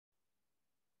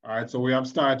All right, so we have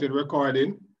started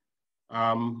recording.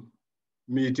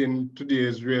 Meeting today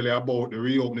is really about the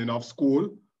reopening of school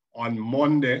on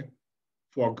Monday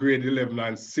for grade 11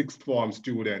 and 6th form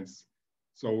students.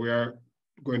 So we are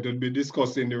going to be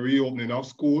discussing the reopening of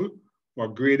school for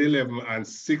grade 11 and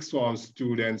 6th form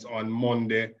students on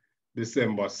Monday,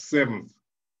 December 7th.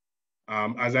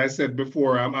 As I said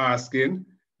before, I'm asking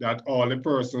that all the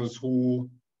persons who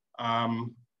are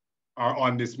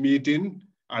on this meeting,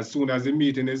 as soon as the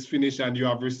meeting is finished and you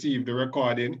have received the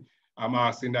recording, I'm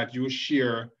asking that you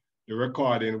share the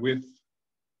recording with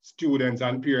students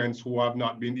and parents who have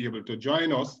not been able to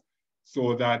join us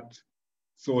so that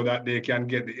they can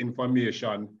get the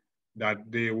information that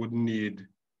they would need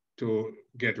to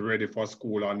get ready for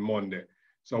school on Monday.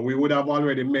 So we would have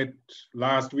already met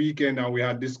last weekend and we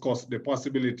had discussed the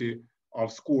possibility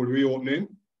of school reopening,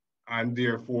 and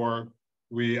therefore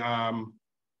we are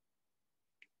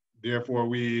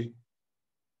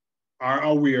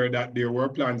aware that there were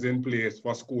plans in place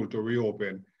for school to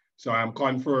reopen. So I'm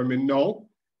confirming now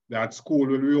that school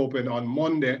will reopen on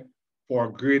Monday for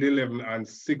grade 11 and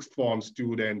 6th form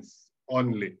students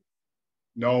only.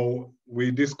 Now,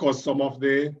 we discussed some of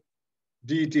the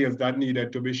details that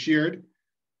needed to be shared,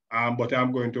 but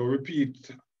I'm going to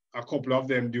repeat a couple of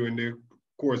them during the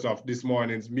course of this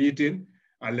morning's meeting.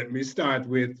 And let me start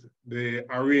with the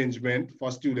arrangement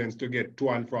for students to get to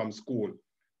and from school.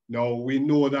 Now, we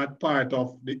know that part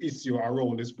of the issue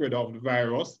around the spread of the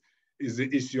virus is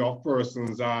the issue of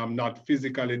persons not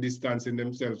physically distancing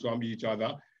themselves from each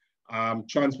other.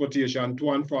 Transportation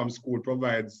to and from school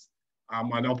provides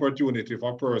an opportunity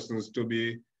for persons to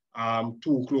be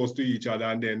too close to each other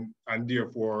and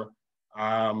therefore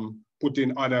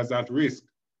putting others at risk.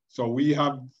 So we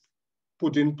have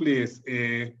put in place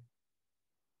a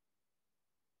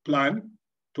plan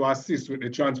to assist with the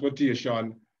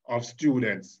transportation of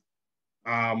students.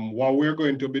 What we're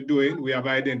going to be doing, we have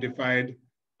identified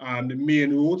the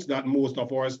main routes that most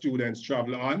of our students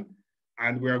travel on,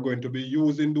 and we're going to be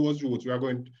using those routes.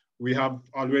 We have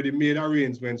already made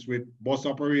arrangements with bus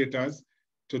operators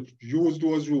to use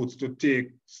those routes to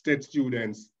take Steths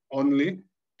students only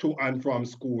to and from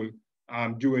school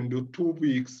during the 2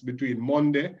 weeks between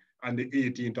Monday and the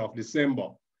 18th of December.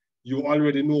 You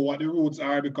already know what the routes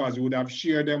are because we would have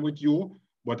shared them with you,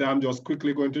 but I'm just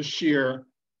quickly going to share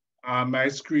my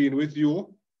screen with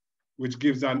you, which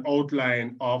gives an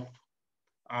outline of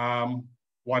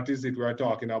what is it we're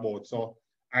talking about. So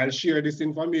I'll share this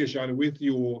information with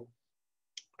you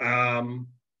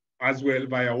as well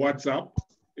via WhatsApp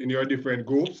in your different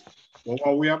groups. But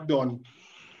what we have done,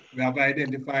 we have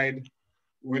identified,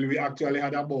 well, we actually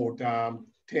had about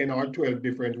 10 or 12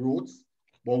 different routes,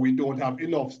 but we don't have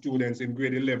enough students in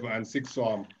grade 11 and 6th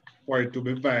form for it to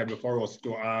be viable for us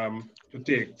to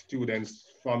take students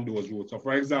from those routes. So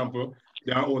for example,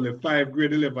 there are only 5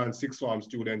 grade 11 and 6th form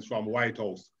students from White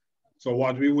House. So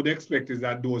what we would expect is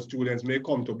that those students may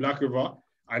come to Black River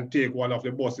and take one of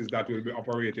the buses that will be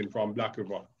operating from Black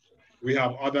River. We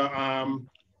have other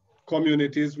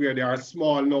communities where there are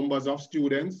small numbers of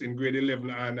students in grade 11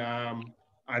 and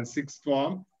 6th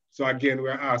form. So again,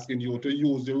 we're asking you to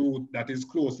use the route that is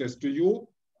closest to you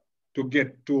to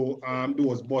get to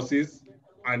those buses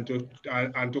and to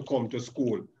come to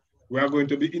school. We are going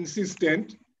to be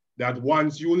insistent that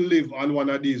once you live on one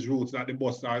of these routes that the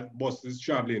bus is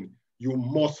traveling, you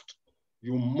must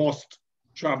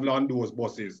travel on those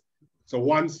buses. So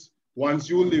once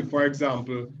you live, for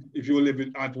example, if you live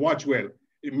at Watchwell,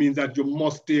 it means that you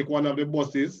must take one of the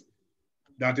buses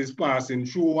that is passing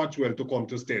through Watchwell to come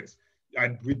to Steths.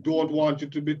 And we don't want you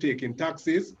to be taking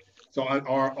taxis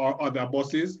or other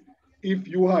buses. If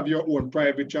you have your own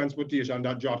private transportation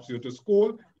that drops you to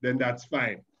school, then that's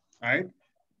fine, right?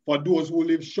 For those who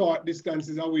live short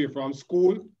distances away from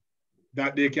school,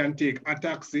 that they can take a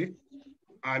taxi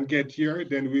and get here,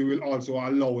 then we will also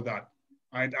allow that,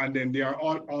 right? And then there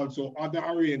are also other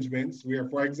arrangements where,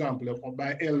 for example,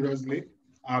 by Eldersley,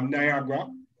 Niagara,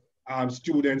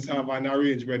 students have an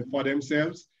arrangement for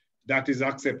themselves that is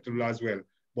acceptable as well.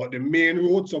 But the main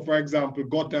route, so for example,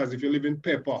 Gutters, if you live in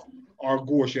Pepper or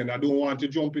Goshen, I don't want to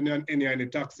jump in any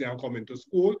taxi and come into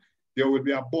school, there will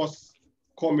be a bus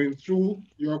coming through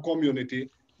your community.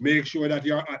 Make sure that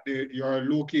you're at your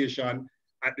location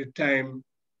at the time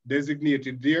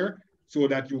designated there so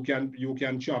that you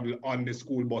can travel on the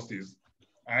school buses,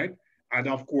 right? And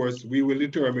of course, we will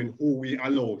determine who we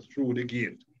allow through the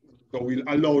gate. So we'll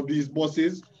allow these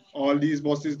buses, all these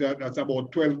buses, that's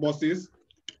about 12 buses,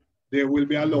 they will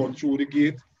be allowed through the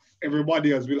gate.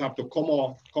 Everybody else will have to come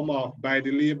off by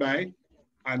the lay-by,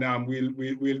 and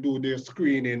we'll do their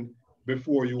screening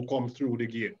before you come through the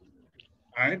gate,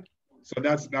 all right? So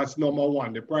that's number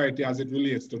one, the priority as it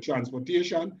relates to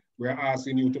transportation. We're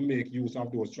asking you to make use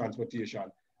of those transportation.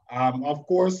 Of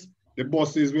course, the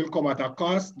buses will come at a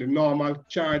cost. The normal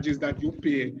charges that you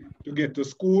pay to get to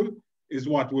school is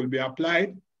what will be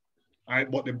applied. Right?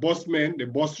 But the busmen, the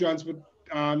bus transport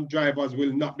drivers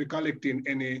will not be collecting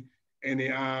any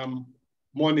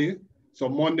money. So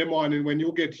Monday morning when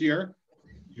you get here,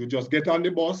 you just get on the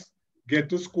bus, get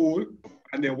to school,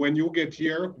 and then when you get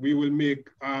here, we will make,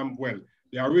 well,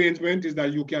 the arrangement is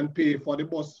that you can pay for the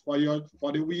bus for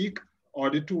the week or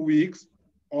the 2 weeks,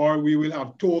 or we will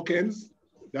have tokens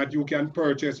that you can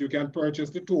purchase. You can purchase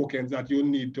the tokens that you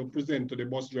need to present to the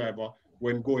bus driver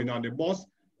when going on the bus,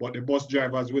 but the bus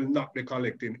drivers will not be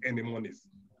collecting any monies.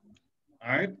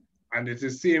 All right? And it's the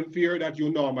same fare that you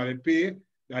normally pay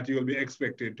that you'll be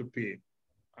expected to pay.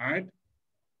 All right?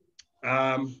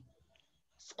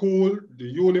 School, the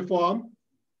uniform,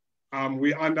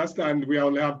 we understand we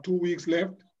only have 2 weeks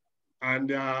left,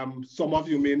 and some of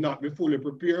you may not be fully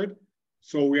prepared.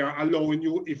 So we are allowing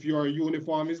you, if your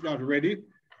uniform is not ready,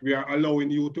 we are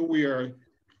allowing you to wear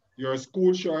your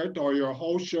school shirt or your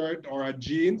house shirt or a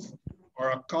jeans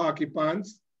or a khaki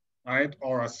pants, right?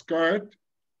 Or a skirt.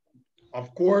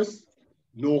 Of course,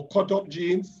 no cut-up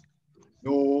jeans,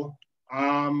 no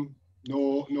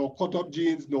cut-up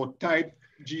jeans, no tight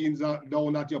jeans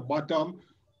down at your bottom.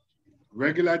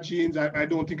 Regular jeans, I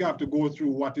don't think I have to go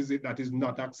through what is it that is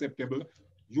not acceptable.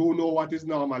 You know what is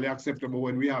normally acceptable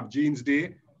when we have jeans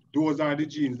day. Those are the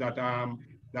jeans that are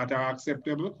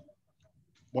acceptable.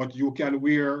 But you can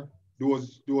wear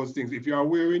those things. If you are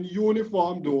wearing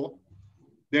uniform though,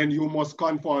 then you must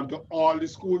conform to all the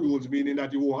school rules, meaning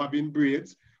that you will have in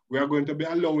braids. We are going to be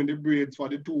allowing the braids for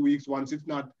the 2 weeks once it's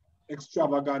not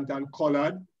extravagant and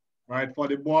colored, right? For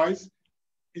the boys,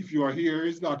 if your hair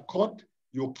is not cut,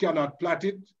 you cannot plait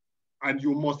it, and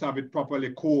you must have it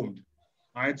properly combed,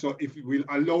 right? So if we'll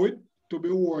allow it to be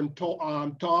worn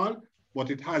tall, but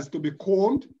it has to be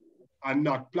combed and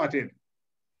not plaited,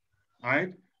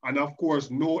 right? And of course,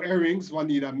 no earrings for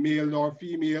neither male nor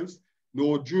females,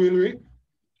 no jewelry,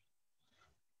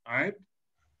 right?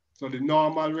 So the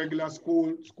normal regular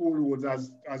school rules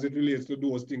as it relates to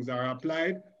those things are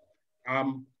applied.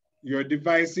 Your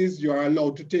devices, you are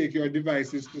allowed to take your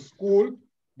devices to school,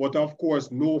 but of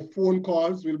course, no phone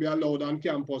calls will be allowed on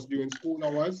campus during school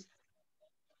hours.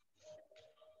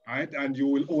 Right? And you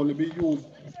will only be used,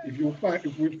 if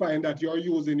we find that you're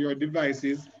using your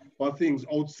devices for things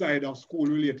outside of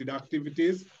school-related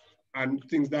activities and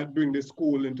things that bring the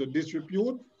school into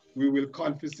disrepute, we will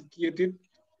confiscate it,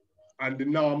 and the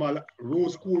normal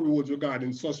school rules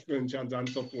regarding suspensions and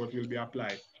so forth will be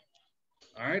applied.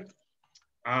 All right?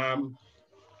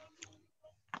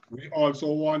 We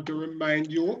also want to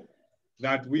remind you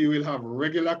that we will have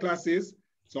regular classes.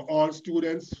 So all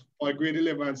students for grade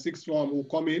 11 and 6th form who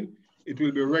come in, it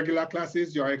will be regular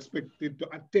classes. You are expected to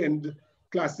attend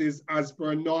classes as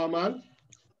per normal.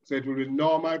 So it will be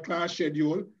normal class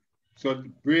schedule. So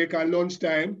break and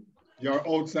lunchtime, you're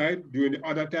outside. During the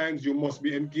other times, you must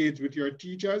be engaged with your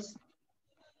teachers,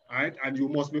 right? And you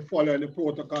must be following the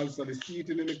protocols. So the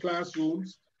seating in the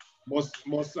classrooms must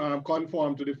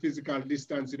conform to the physical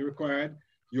distancing required.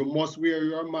 You must wear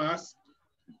your mask.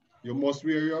 You must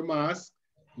wear your mask.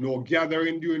 No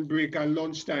gathering during break and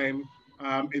lunchtime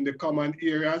in the common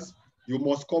areas. You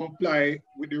must comply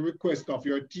with the request of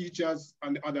your teachers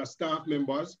and other staff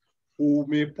members who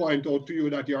may point out to you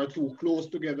that you are too close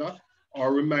together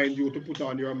or remind you to put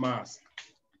on your mask.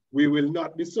 We will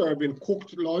not be serving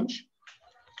cooked lunch.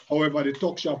 However, the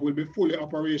tuck shop will be fully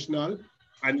operational,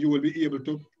 and you will be able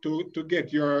to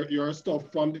get your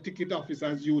stuff from the ticket office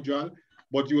as usual,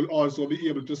 but you will also be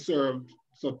able to serve.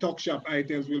 So tuck shop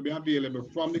items will be available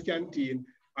from the canteen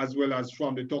as well as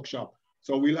from the tuck shop.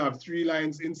 So we'll have 3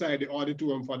 lines inside the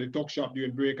auditorium for the tuck shop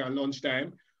during break and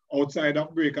lunchtime. Outside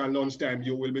of break and lunchtime,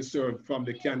 you will be served from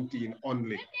the canteen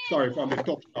only. Sorry, from the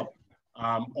tuck shop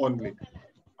only.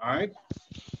 All right.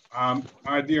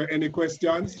 Are there any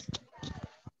questions?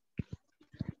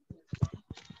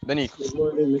 Benny. Good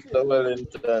morning, Mr.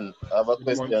 Wellington. I have a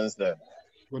question, sir.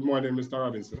 Good morning, Mr.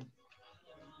 Robinson.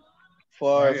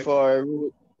 For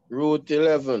route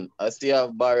 11, I see you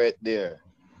have Barrett there.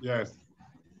 Yes.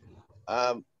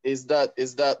 Is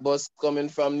that bus coming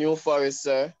from New Forest,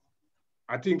 sir?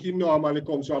 I think he normally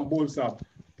comes from Bullsap.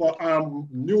 For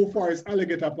New Forest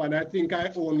Alligator Pond, I think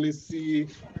I only see,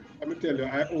 let me tell you,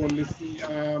 I only see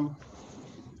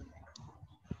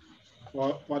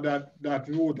for that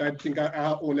route, I think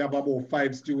I only have about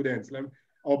 5 students.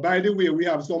 Oh, by the way, we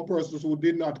have some persons who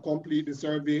did not complete the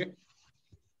survey.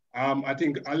 I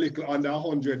think a little under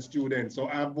 100 students. So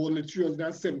I've only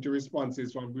 370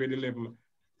 responses from grade 11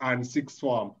 and sixth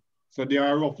form. So there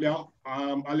are roughly a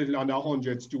little under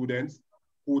 100 students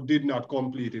who did not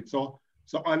complete it. So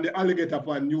on the Alligator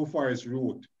Pond New Forest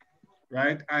route,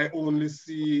 right, I only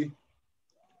see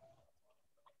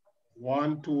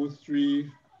 1, 2,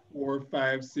 3, 4,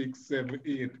 5, 6, 7,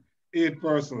 8, 8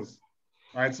 persons.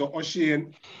 Right, so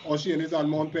Ocean is on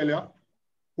Montpelier.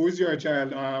 Who is your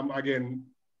child again,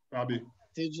 Robbie?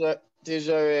 Tijare.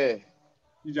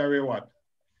 Tijare what?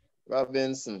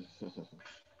 Robinson.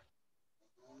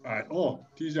 Right. Oh,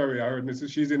 Tijare, I heard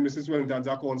she's in Mrs. Wellington's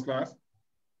accounts class.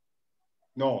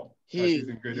 No, she's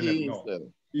in grade 11. No.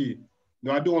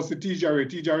 No, I don't see Tijare.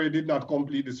 Tijare did not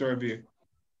complete the survey.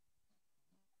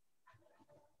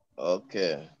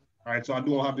 Okay. All right, so I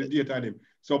don't have the data on him.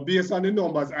 So based on the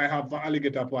numbers I have for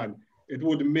Alligator Pond, it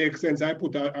would make sense I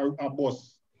put a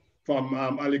bus from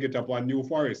Alligator Pond New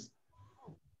Forest.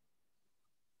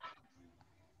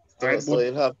 So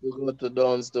you'll have to go to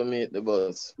Downs to meet the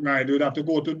bus. Right, they would have to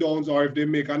go to Downs, or if they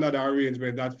make another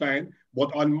arrangement, that's fine.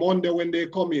 But on Monday when they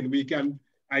come in,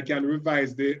 I can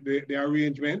revise the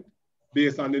arrangement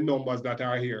based on the numbers that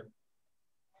are here.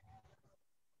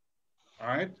 All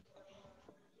right.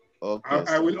 Okay.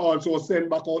 I will also send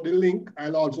back out the link.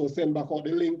 I'll also send back out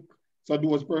the link. So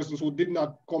those persons who did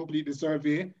not complete the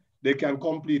survey, they can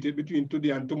complete it between today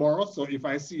and tomorrow. So if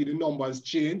I see the numbers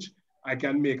change, I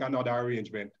can make another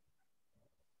arrangement.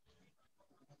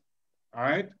 All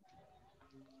right.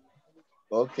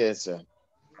 Okay, sir.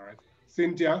 All right.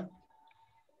 Cynthia,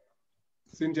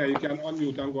 you can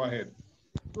unmute and go ahead.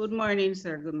 Good morning,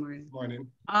 sir. Good morning. Good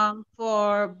morning.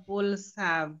 For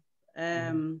Bullsav,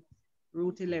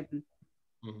 Route 11.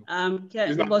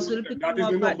 The bus will pick them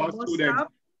up at the bus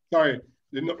stop? Sorry,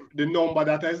 the number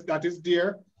that is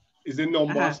there is the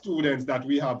number of students that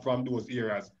we have from those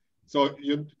areas. So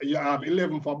you have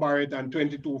 11 for Barrett and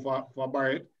 22 for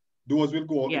Barrett. Those will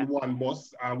go in one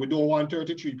bus. And we don't want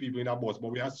 33 people in a bus,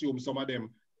 but we assume some of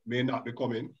them may not be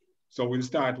coming. So we'll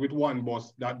start with one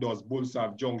bus that does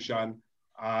Bullsav Junction.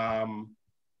 And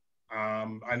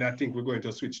I think we're going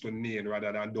to switch to Nain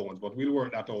rather than Downs, but we'll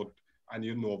work that out and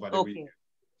over the weekend.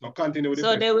 So continue with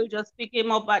So they will just pick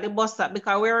him up at the bus stop,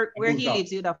 because where he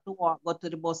lives, you'd have to go to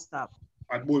the bus stop.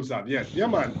 At Bullsav, yes. Yeah,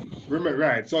 man. Remember,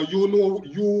 right. So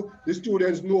the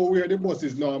students know where the bus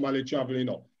is normally traveling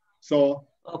up. So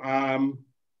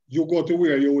you go to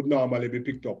where you would normally be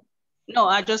picked up. No,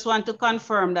 I just want to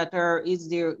confirm that if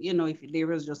there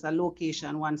is just a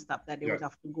location, one stop that they would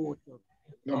have to go to.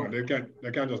 No, man, they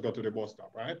can just go to the bus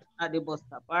stop, right? At the bus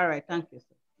stop. All right, thank you,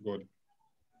 sir. Good.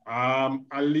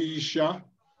 Alicia,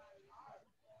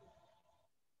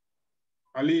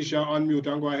 unmute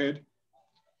and go ahead.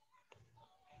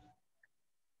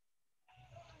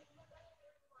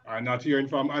 I'm not hearing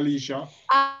from Alicia.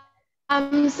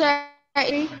 Sir,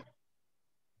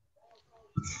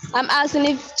 I'm asking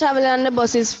if traveling on the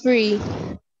bus is free.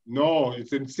 No,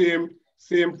 it's the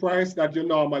same price that you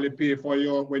normally pay for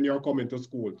when you're coming to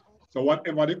school. So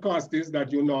whatever the cost is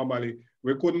that you normally,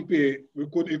 we couldn't pay,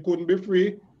 it couldn't be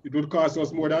free. It would cost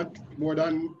us more than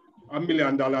 $1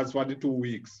 million for the 2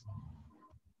 weeks.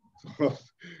 So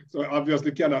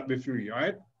obviously cannot be free,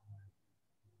 right?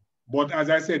 But as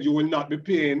I said, you will not be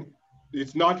paying.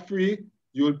 It's not free.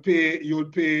 You'll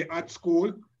pay at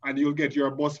school and you'll get your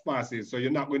bus passes. So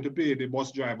you're not going to pay the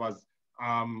bus drivers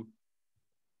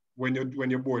when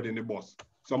you're boarding the bus.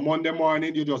 So Monday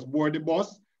morning, you just board the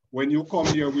bus. When you come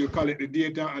here, we'll collect the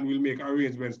data and we'll make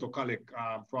arrangements to collect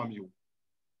from you.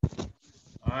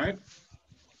 All right.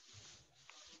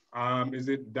 Is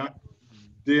it that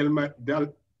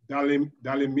Daliminia?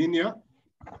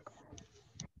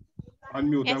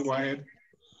 Unmute and go ahead.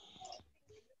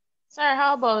 Sir,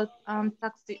 how about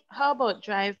taxi? How about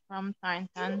drive from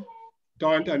Thornton?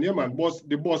 Thornton, yeah, man.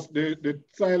 The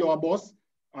silo bus,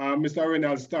 Mr.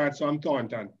 Reynolds starts from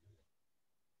Thornton.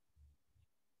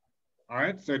 All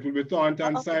right, so it will be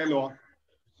Thornton, Silo,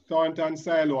 and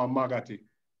Magati.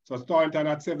 So Thornton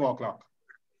at 7 o'clock.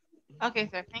 Okay,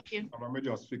 sir. Thank you. Let me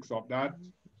just fix up that.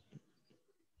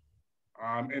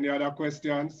 Any other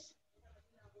questions?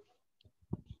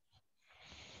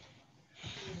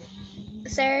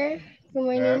 Sir, good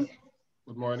morning. Yes.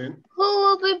 Good morning. Who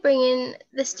will be bringing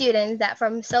the students that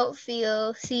from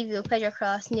Southfield, Seaview, Pleasure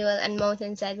Cross, Newell, and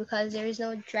Mountainside, because there is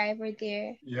no driver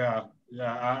there? Yeah.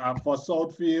 For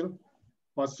Southfield,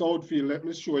 let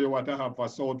me show you what I have for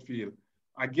Southfield.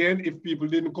 Again, if people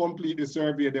didn't complete the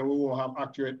survey, then we won't have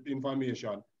accurate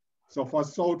information. So for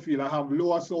Southfield, I have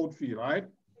Lower Southfield, right?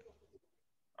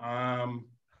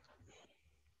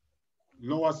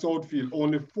 Lower Southfield,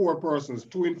 only 4 persons,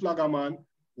 2 in Flagaman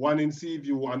one in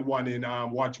Seaview and one in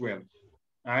Watchwell,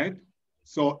 right?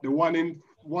 So the one in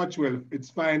Watchwell, it's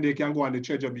fine, they can go on the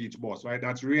Treasure Beach bus, right?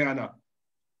 That's Rihanna.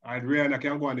 And Rihanna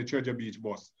can go on the Treasure Beach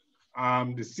bus.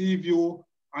 The Seaview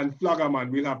and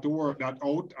Flaggerman, we'll have to work that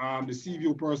out. The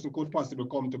Seaview person could possibly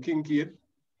come to Kincaid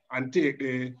and take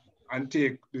the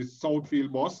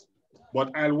Southfield bus,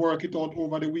 but I'll work it out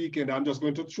over the weekend. I'm just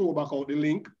going to throw back out the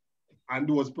link, and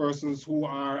those persons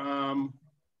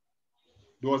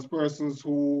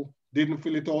who didn't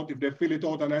fill it out, if they fill it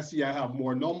out and I see I have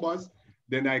more numbers,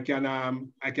 then I can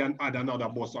add another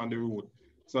bus on the route.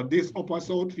 So this Upper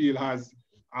Southfield has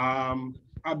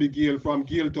Abigail from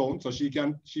Giltown, so she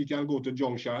can go to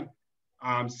Junction.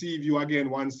 Seaview again,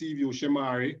 one Seaview,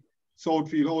 Shemari.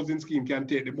 Southfield Housing Scheme can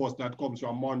take the bus that comes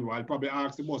from Monroe. I'll probably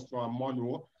ask the bus from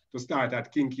Monroe to start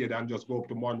at Kincaid and just go up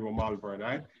to Monroe, Malvern,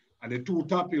 right? And the two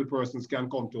Top Hill persons can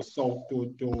come to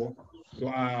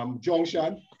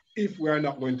Junction if we're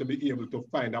not going to be able to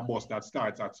find a bus that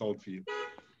starts at Southfield.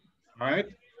 All right?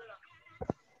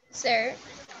 Sir,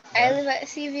 I live at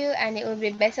Seaview, and it would be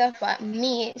better for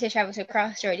me to travel to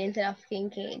Crossroad instead of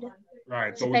Kincaid.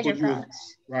 Right, so we could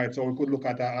look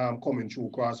at coming through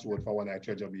Crossroad for one at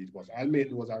Treasure Beach bus. I'll make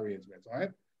those arrangements, all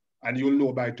right? And you'll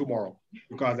know by tomorrow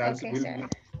because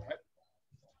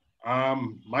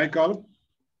Michael.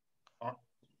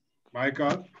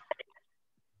 Michael.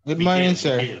 Good morning,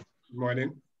 sir. Good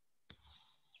morning.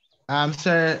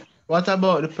 Sir, what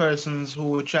about the persons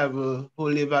who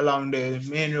live along the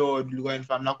main road going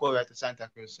from Nakoya to Santa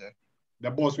Cruz, sir? The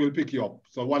bus will pick you up.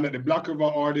 So one at the Black River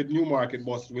or the Newmarket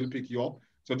bus will pick you up.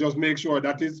 So just make sure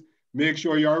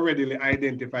you're readily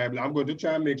identifiable. I'm going to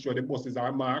try and make sure the buses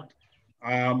are marked.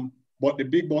 But the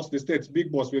big bus, the Steths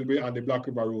big bus will be on the Black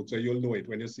River route, so you'll know it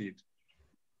when you see it.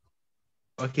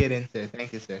 Okay then, sir.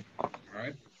 Thank you, sir. All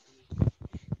right.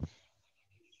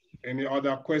 Any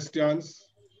other questions?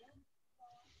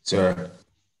 Sir.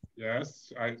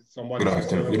 Yes, Good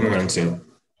morning, sir.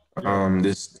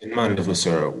 This in Mandeville,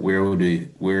 sir.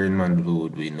 Where in Mandeville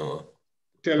would we know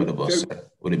for the bus, sir?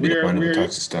 Would it be the Mandeville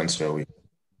taxi stand, sir?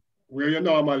 Where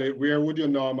would you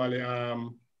normally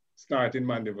start in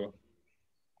Mandeville?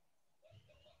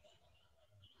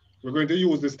 We're going to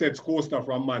use the Steths coaster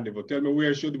from Mandeville. Tell me,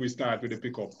 where should we start with the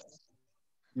pickup?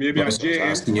 Maybe at JN. I'm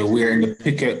asking you where in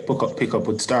the pickup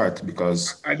would start,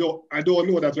 because I don't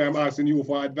know. That's why I'm asking you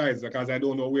for advice, because I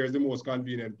don't know where is the most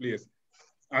convenient place.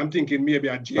 I'm thinking maybe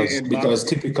at JN. Because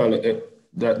typically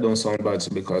that don't sound bad,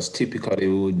 because typically it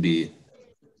would be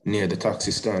near the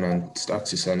taxi stand, and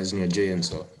taxi stand is near JN,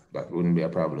 so that wouldn't be a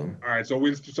problem. All right, so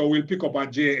we'll pick up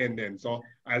at JN then. So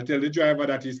I'll tell the driver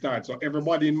that he starts. So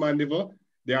everybody in Mandeville,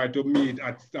 they are to meet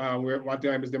at what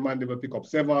time is the Mandeville pickup?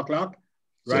 7 o'clock.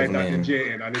 Right at the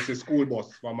JN, and it's a school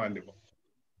bus for Mandeville.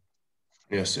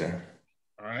 Yes, sir.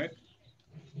 All right.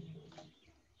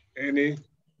 Any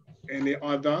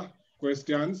other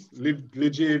questions?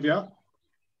 Lijavia?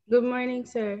 Good morning,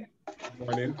 sir. Good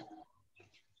morning.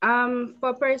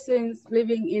 For persons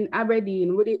living in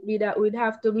Aberdeen, would it be that we'd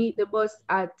have to meet the bus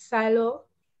at Silo?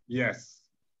 Yes.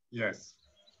 Yes.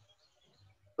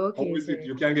 Okay. How is it?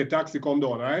 You can get taxi come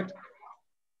down, right?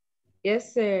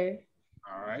 Yes, sir.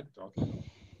 All right. Okay.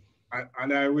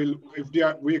 And I will,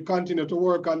 we continue to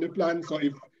work on the plan. So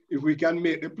if we can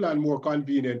make the plan more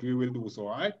convenient, we will do so.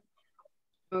 All right.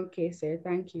 Okay, sir.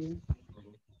 Thank you.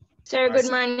 Sir,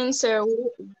 good morning, sir.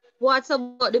 What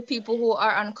about the people who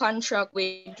are on contract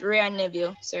with Ray and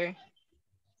Neville, sir?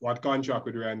 What contract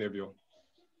with Ray and Neville?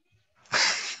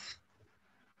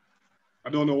 I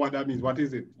don't know what that means. What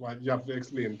is it? What you have to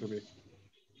explain to me.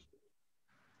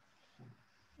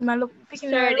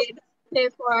 Sir, they pay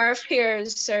for our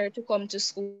fares, sir, to come to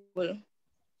school.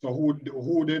 So who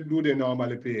do they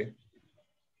normally pay?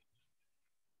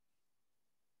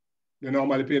 They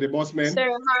normally pay the busmen?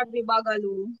 Sir, Harvey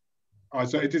Bagaloo. Oh,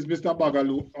 so it is Mr.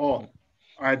 Bagaloo. Oh, all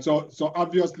right. So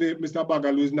obviously Mr.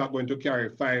 Bagaloo is not going to carry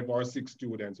 5 or 6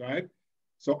 students, right?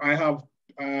 So I have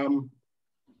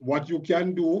what you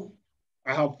can do.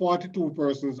 I have 42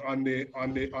 persons on the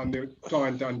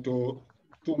Taunton to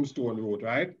Tombstone Road,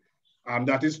 right?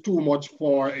 That is too much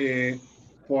for a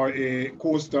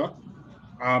coaster.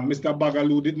 Mr.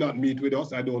 Bagaloo did not meet with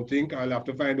us, I don't think. I'll have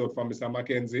to find out from Mr.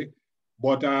 Mackenzie.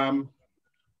 But how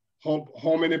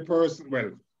many persons?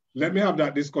 Well, let me have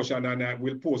that discussion, and I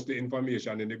will post the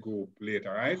information in the group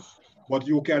later, right? But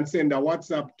you can send a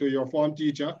WhatsApp to your form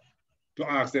teacher to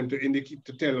ask them to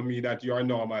tell me that you are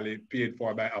normally paid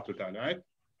for by Appleton, right?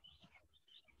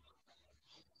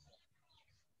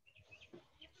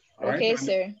 Okay,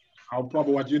 sir.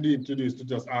 Probably what you need to do is to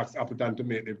just ask Appleton to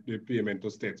make the payment to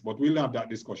Steths, but we'll have that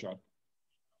discussion.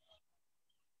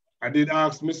 I did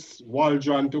ask Miss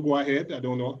Waldron to go ahead. I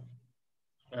don't know.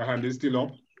 Her hand is still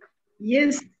up.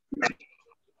 Yes.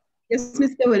 Yes,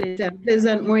 Mr. Wellington.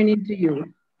 Pleasant morning to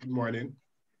you. Good morning.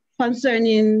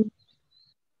 Concerning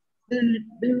the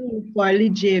route for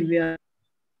Ligevia,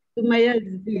 to my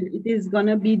experience, it is going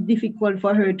to be difficult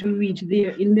for her to reach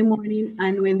there in the morning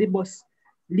and when the bus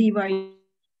leave her.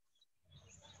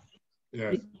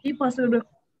 Yes. Is it possible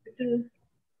to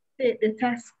take the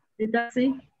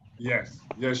taxi? Yes.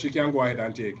 Yes, she can go ahead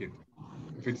and take it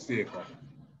if it's safer.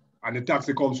 And the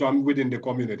taxi comes from within the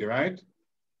community, right?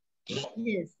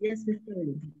 Yes, yes, Mr.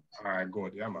 Wellington. All right,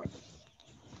 good. Yeah, man.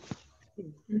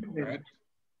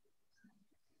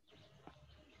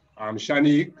 All right.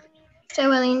 Shanique. Mr.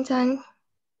 Wellington.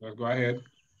 Let's go ahead.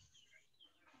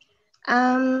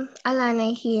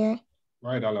 Alana here.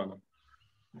 Right, Alana.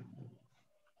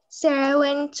 Sir, I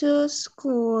went to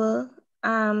school.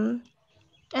 I'm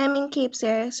in Cape,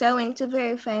 sir, so I went to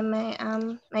verify my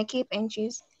my Cape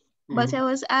entries. But I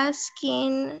was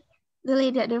asking the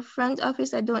lady at the front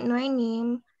office, I don't know her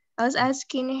name. I was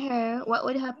asking her what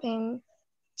would happen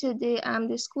to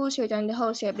the school shirt and the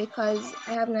house shirt because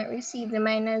I have not received the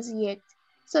mine as yet.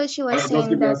 So she was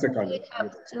saying that we'd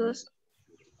have to.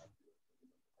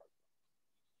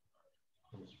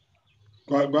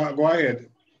 Go ahead.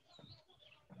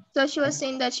 So she was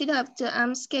saying that she'd have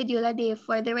to schedule a day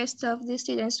for the rest of the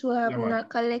students who have not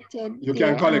collected. You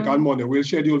can collect on Monday. We'll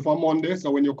schedule for Monday.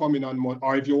 So when you come in on Monday,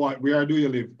 or if you want, where do you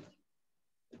live?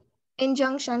 In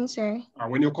Junction, sir.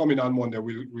 And when you come in on Monday,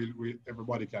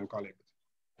 everybody can collect.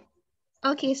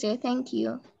 Okay, sir. Thank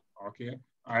you. Okay.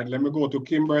 All right. Let me go to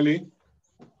Kimberly.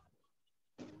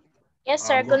 Yes,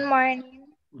 sir. Good morning.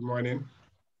 Good morning.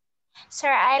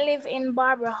 Sir, I live in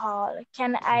Barbara Hall.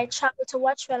 Can I travel to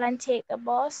Watchwell and take the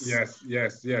bus? Yes,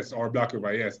 yes, yes. Or Black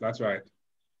River. Yes, that's right.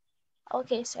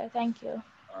 Okay, sir. Thank you.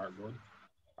 All right, good.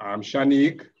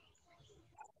 Shanique.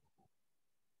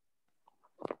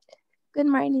 Good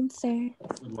morning, sir.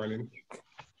 Good morning.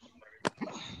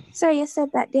 Sir, you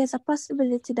said that there's a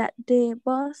possibility that the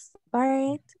bus,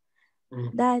 Barrett,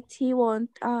 that he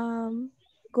won't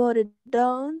go to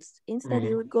Downs, instead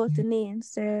he would go to Nain,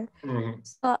 sir.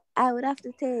 So I would have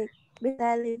to take, because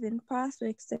I live in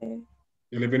Prospect, sir.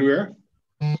 You live in where?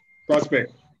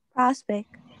 Prospect.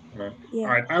 Prospect. Yeah. All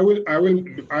right. I will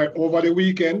over the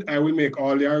weekend, I will make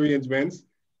all the arrangements.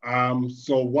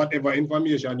 So whatever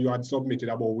information you had submitted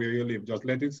about where you live, just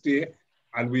let it stay.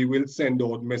 And we will send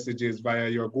out messages via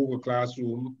your Google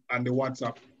Classroom and the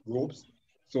WhatsApp groups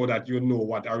so that you know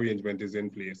what arrangement is in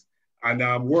place. And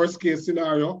worst case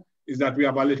scenario is that we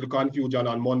have a little confusion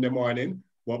on Monday morning,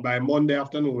 but by Monday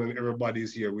afternoon, when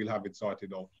everybody's here, we'll have it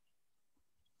sorted out.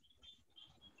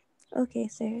 Okay,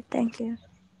 sir. Thank you.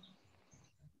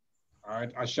 All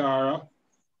right, Ashara.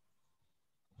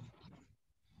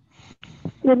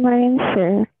 Good morning,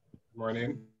 sir. Good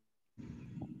morning.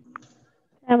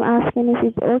 I'm asking if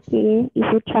it's okay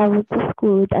if you travel to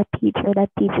school with a teacher that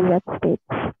teaches at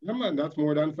Steths. Yeah, man, that's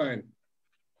more than fine.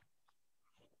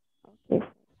 Okay.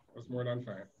 That's more than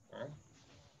fine.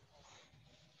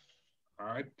 All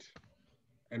right.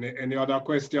 Any other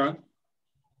question?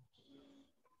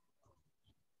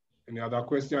 Any other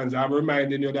questions? I'm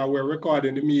reminding you that we're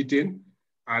recording the meeting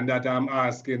and that I'm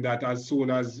asking that as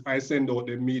soon as I send out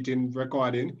the meeting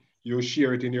recording, you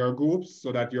share it in your groups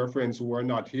so that your friends who are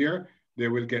not here, they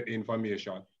will get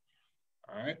information.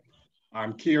 All right.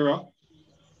 I'm Kira.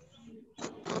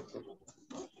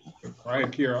 All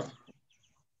right, Kira.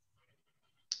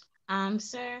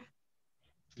 Sir.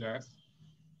 Yes.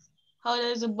 How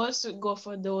does the bus go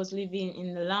for those living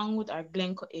in the Longwood or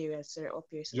Glencoe area, sir, up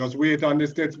here? Sir? Just wait on the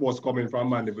Steths bus coming from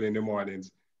Mandeville in the mornings.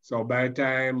 So by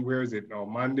time, where is it now?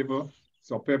 Mandeville.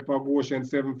 So Pepper Goshen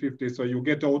 750. So you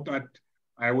get out at,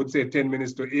 I would say 10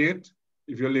 minutes to 8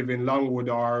 if you live in Longwood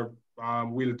or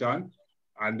Wilton,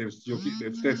 and the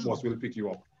Steths bus will pick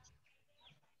you up.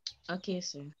 Okay,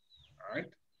 sir. All right.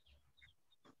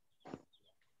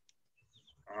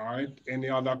 All right. Any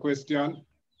other question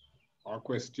or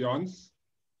questions?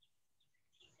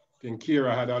 I think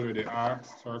Kira had already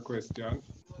asked her question.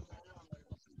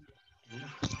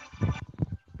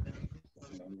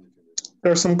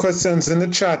 There are some questions in the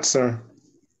chat, sir.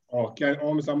 Oh,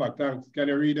 Mr. Mac, thanks. Can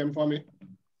you read them for me?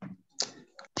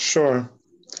 Sure.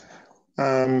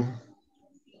 Okay,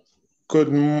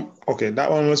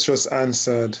 that one was just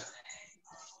answered.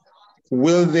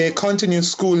 Will they continue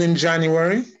school in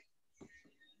January?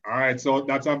 All right, so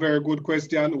that's a very good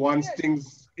question. Once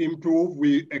things improve,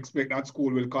 we expect that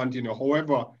school will continue.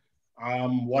 However,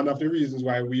 one of the reasons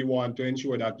why we want to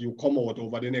ensure that you come out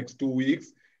over the next 2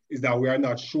 weeks is that we are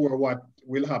not sure what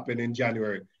will happen in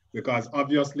January. Because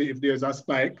obviously, if there's a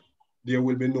spike, there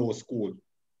will be no school,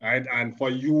 right? And for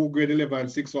you grade 11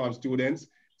 sixth form students,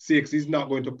 6 is not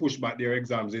going to push back their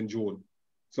exams in June.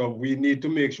 So we need to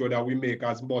make sure that we make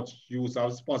as much use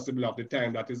as possible of the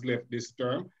time that is left this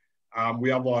term. We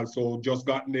have also just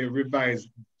gotten a revised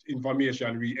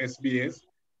information re-SBAs.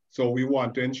 So we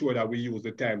want to ensure that we use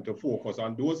the time to focus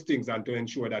on those things and to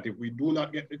ensure that if we do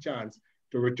not get the chance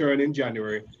to return in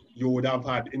January, you would have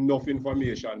had enough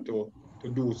information to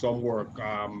do some work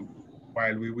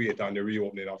while we wait on the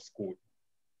reopening of school.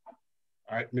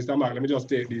 All right, Mr. Mark, let me just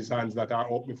take these hands that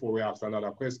are up before we ask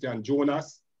another question.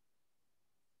 Jonas,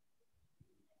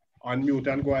 unmute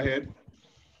and go ahead.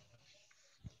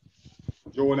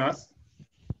 Jonas?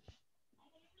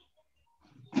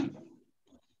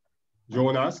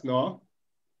 Jonas, no?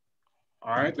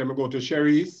 All right, let me go to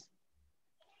Cherise.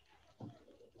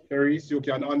 Cherise, you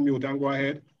can unmute and go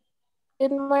ahead.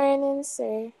 Good morning,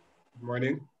 sir. Good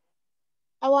morning.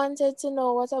 I wanted to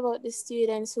know what about the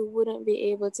students who wouldn't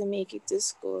be able to make it to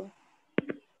school?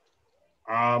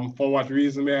 For what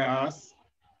reason, may I ask?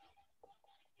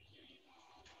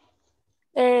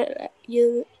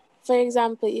 For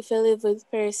example, if you live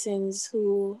with persons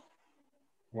who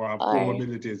have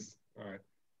comorbidities.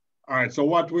 All right, so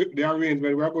the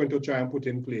arrangement we're going to try and put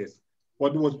in place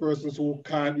for those persons who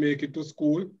can't make it to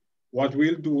school, what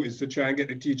we'll do is to try and get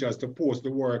the teachers to post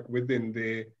the work within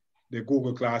the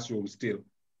Google Classroom still.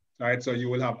 Right, so you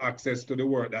will have access to the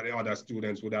work that the other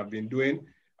students would have been doing.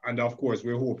 And of course,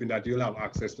 we're hoping that you'll have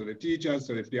access to the teachers.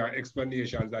 So if there are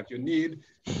explanations that you need,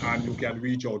 you can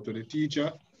reach out to the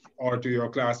teacher or to your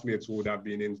classmates who would have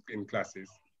been in classes.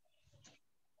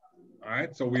 All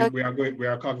right, so we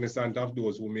are cognizant of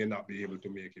those who may not be able to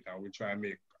make it, and we try and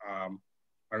make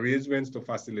arrangements to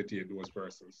facilitate those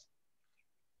persons.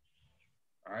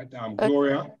 All right,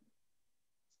 Gloria,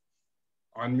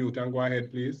 unmute and go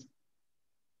ahead, please.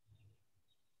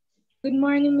 Good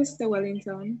morning, Mr.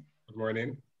 Wellington. Good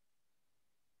morning.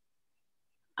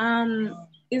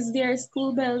 Is there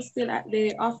school bells still at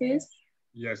the office?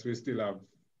 Yes, we still have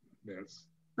bells.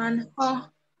 And how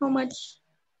much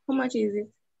is it?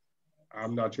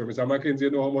 I'm not sure. Mr. McKinsey, you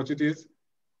know how much it is?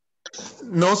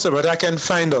 No, sir, but I can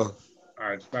find out. All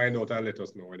right, find out and let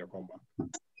us know when you come back.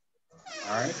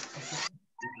 All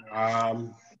right.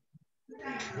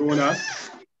 Jonas?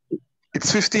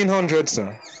 It's 1,500,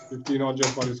 sir. 1,500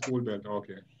 for the school belt,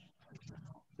 okay.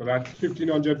 So that's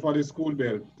 1,500 for the school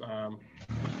belt.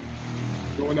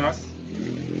 Jonas?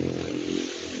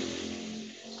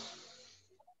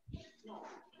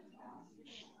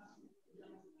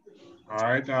 All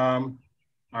right,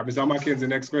 Mr. McKinsey,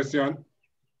 next question.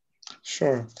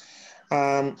 Sure.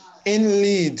 In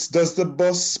Leeds, does the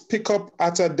bus pick up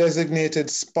at a designated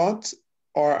spot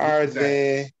or are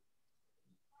they?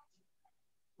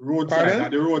 Roadside,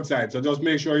 at the roadside. So just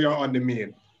make sure you're on the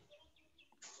main.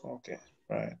 Okay,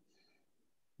 right.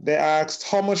 They asked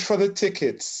how much for the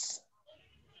tickets?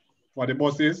 For the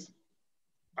buses?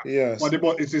 Yes. For the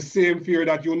bus, it's the same fare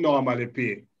that you normally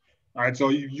pay. All right, so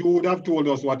you would have told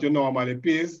us what you normally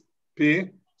pay.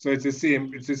 So it's the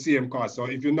same cost. So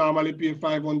if you normally pay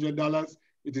 $500,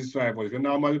 it is $500. If you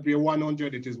normally pay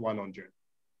 $100, it is $100. All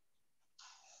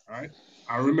right.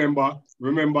 And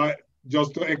remember,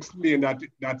 just to explain that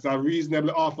that's a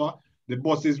reasonable offer, the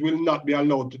buses will not be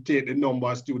allowed to take the number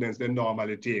of students they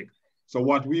normally take. So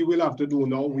what we will have to do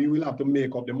now, we will have to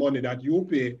make up the money that you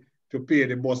pay to pay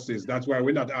the buses. That's why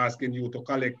we're not asking you to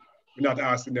collect, we're not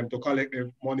asking them to collect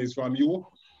the monies from you,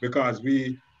 because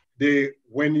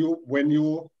when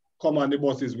you come on the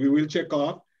buses, we will check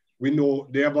off. We know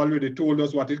they have already told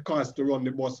us what it costs to run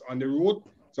the bus on the route.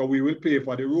 So we will pay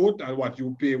for the route, and what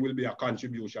you pay will be a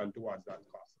contribution towards that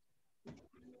cost.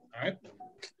 All right.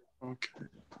 Okay.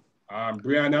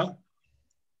 Brianna,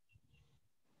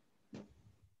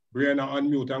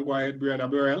 unmute and go ahead, Brianna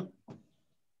Burrell.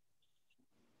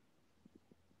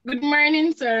 Good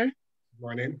morning, sir. Good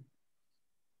morning.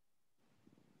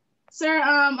 Sir,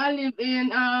 I live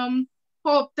in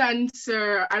Hopeton,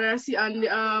 sir, and I see on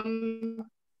the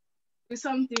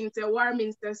something say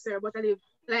Warminster, sir, but I live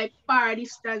like far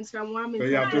distance from Warminster.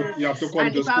 So you have to come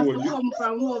and to if school. I have to come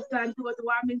from Hopeton to go to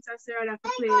Warminster, sir, I have to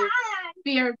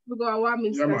pay fare to go to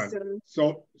Warminster, yeah, sir.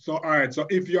 So all right. So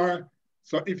if you're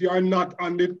not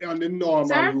on the normal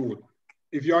sir? route,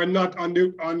 if you're not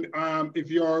if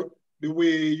you're the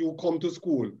way you come to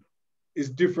school is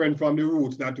different from the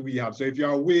routes that we have. So if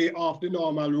you're way off the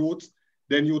normal routes,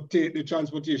 then you take the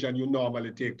transportation you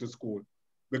normally take to school,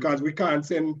 because we can't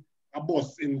send a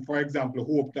bus in, for example,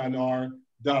 Hopeton or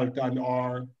Dalton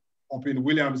or up in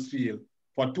Williamsfield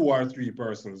for 2 or 3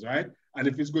 persons, right? And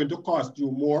if it's going to cost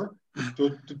you more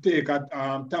to take a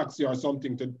taxi or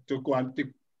something to go and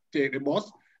take the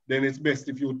bus, then it's best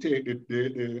if you take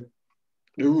the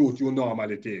route you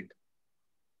normally take.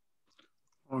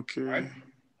 Okay. All right.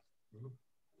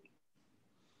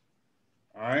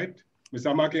 All right.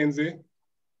 Mr. Mackenzie?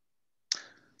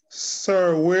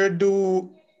 Sir, where do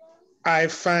I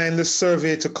find the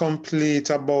survey to complete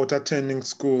about attending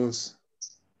schools?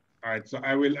 All right, so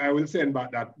I will send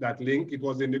back that link. It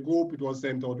was in the group, it was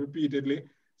sent out repeatedly.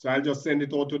 So I'll just send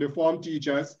it out to the form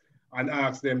teachers and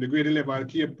ask them, the grade 11 and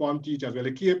CAPE form teachers. Well,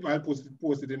 the CAPE, I'll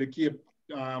post it in the CAPE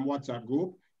WhatsApp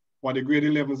group. For the grade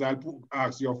 11s, I'll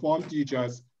ask your form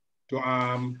teachers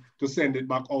to send it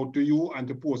back out to you and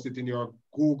to post it in your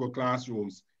Google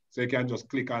classrooms. So you can just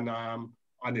click on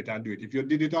it and do it. If you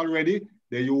did it already,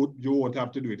 then you won't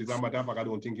have to do it. As a matter of fact, I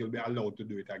don't think you'll be allowed to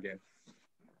do it again.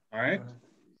 All right?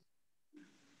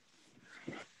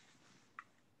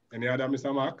 Any other,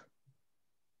 Mr. Mark?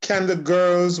 Can the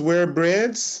girls wear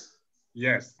braids?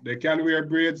 Yes, they can wear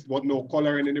braids, but no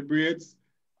coloring in the braids.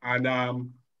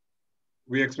 And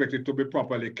we expect it to be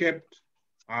properly kept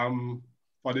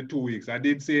for the 2 weeks. I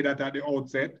did say that at the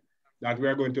outset, that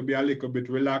we're going to be a little bit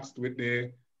relaxed with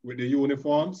the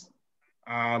uniforms.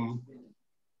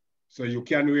 So you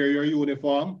can wear your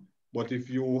uniform, but if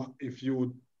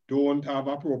you don't have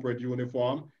appropriate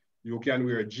uniform, you can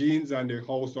wear jeans and the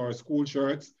house or school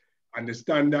shirts, and the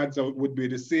standards would be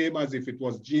the same as if it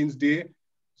was jeans day.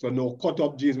 So no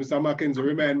cut-up jeans. Mr. Mackenzie,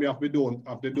 remind me of the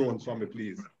don'ts for me,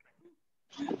 please.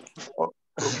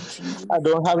 I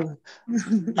don't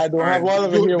have all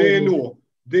of it here.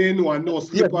 They know, and no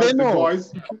slippers. Yes, they know.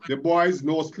 The boys,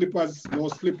 no slippers, no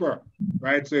slipper,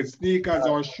 right? So it's sneakers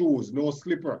or shoes, no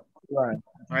slipper. Right.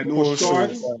 Right, no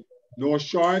shorts, no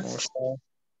shorts.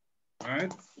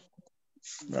 Right.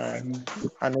 Right.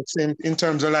 And it's in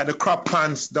terms of like the crop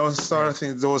pants, those sort of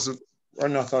things, those are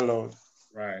not allowed.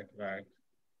 Right, right.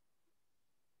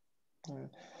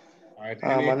 Right.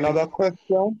 Another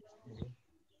question.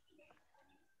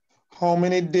 How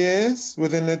many days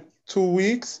within the 2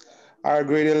 weeks are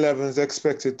grade 11s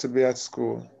expected to be at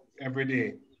school? Every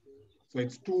day. So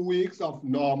it's 2 weeks of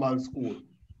normal school.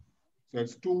 So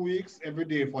it's 2 weeks every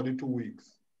day for the 2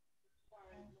 weeks.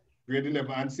 Grade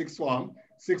 11 and 6th form.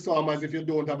 6th form, as if you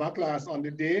don't have a class on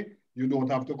the day, you don't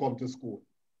have to come to school.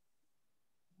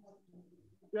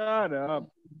 Shut up.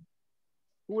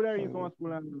 Who there is going to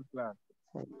school and do class?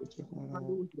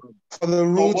 For the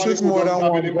roots with more than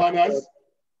one manners,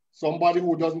 somebody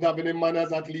who doesn't have any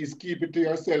manners, at least keep it to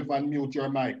yourself and mute your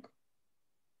mic.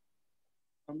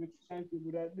 I'm trying to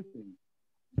do that different.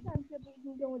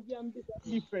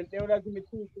 Different. They would have given me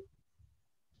two.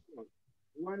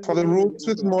 For the routes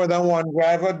with more than one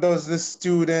driver, does the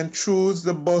student choose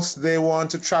the bus they want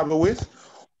to travel with?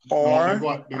 Or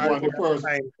no, they want the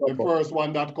first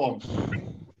one that comes.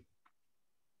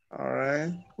 All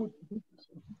right.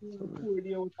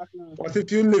 What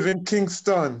if you live in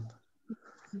Kingston?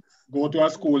 Go to a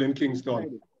school in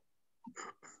Kingston.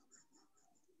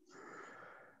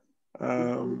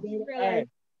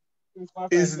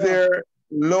 Is there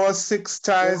lower 6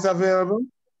 ties available?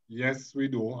 Yes, we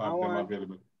do have them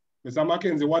available. Mr.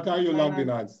 Mackenzie, what are you logged in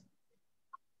as?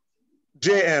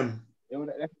 JM.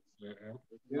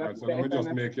 Right, so let me just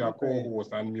make you a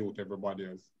co-host and mute everybody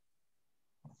else.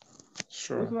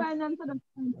 Sure.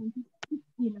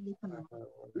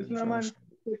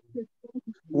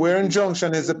 Where in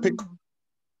Junction is the pick?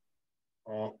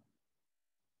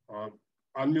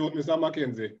 Unmute Mr.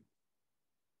 Mackenzie.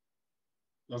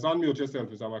 Just unmute yourself,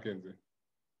 Mr. Mackenzie.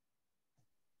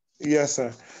 Yes,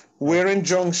 sir. Where in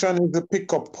Junction is the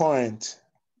pickup point?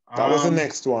 That was the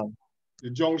next one. The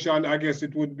junction, I guess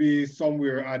it would be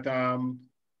somewhere at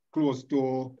close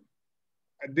to.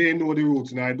 They know the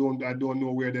routes, and I don't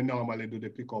know where they normally do the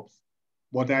pickups,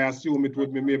 but I assume it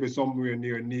would be maybe somewhere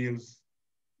near Neil's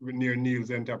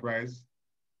Enterprise.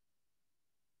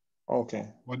 Okay.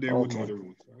 But they would know the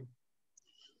routes. Right?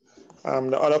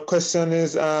 The other question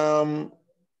is,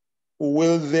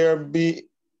 will there be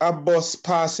a bus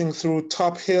passing through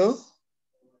Top Hill?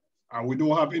 And we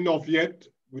don't have enough yet.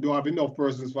 We don't have enough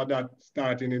persons for that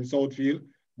starting in Southfield,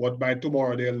 but by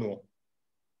tomorrow they'll know.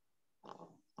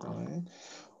 All right.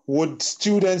 Would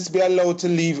students be allowed to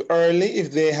leave early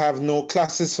if they have no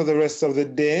classes for the rest of the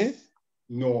day?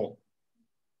 No.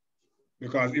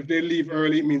 Because if they leave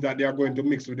early, it means that they are going to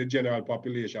mix with the general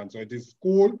population. So it is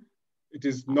school, it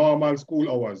is normal school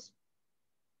hours.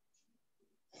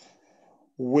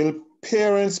 Will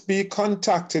parents be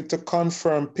contacted to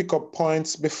confirm pickup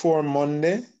points before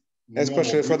Monday,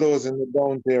 especially for those in the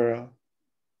down area?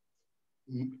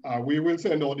 We will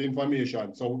send out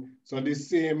information. So this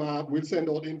same, we'll send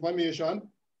out information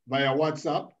via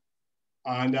WhatsApp,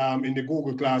 and in the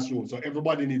Google Classroom. So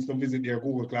everybody needs to visit their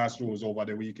Google Classrooms over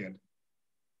the weekend.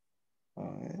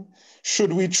 All right.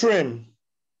 Should we trim?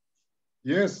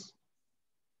 Yes.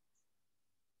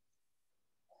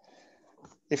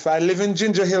 If I live in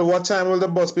Ginger Hill, what time will the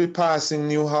bus be passing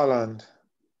New Holland?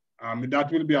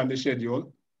 That will be on the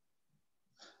schedule.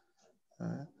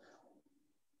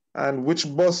 And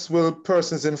which bus will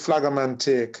persons in Flaggerman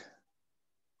take?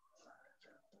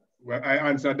 Well, I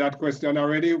answered that question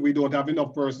already. We don't have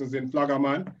enough persons in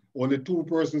Flaggerman. Only 2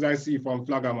 persons I see from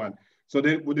Flaggerman. So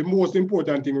the most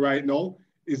important thing right now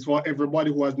is for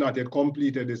everybody who has not yet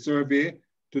completed the survey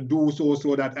to do so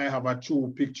that I have a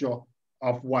true picture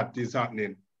of what is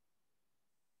happening.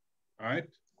 All right?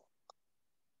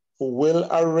 Will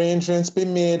arrangements be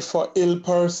made for ill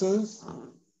persons?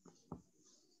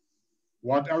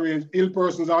 Ill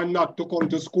persons are not to come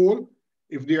to school.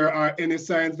 If there are any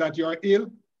signs that you are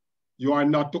ill, you are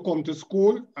not to come to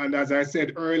school. And as I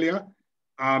said earlier,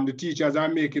 the teachers are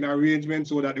making arrangements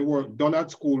so that the work done at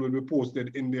school will be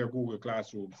posted in their Google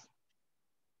Classrooms.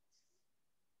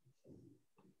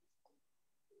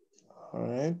 All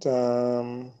right.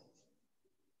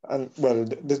 And well,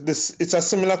 it's a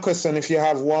similar question. If you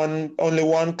have only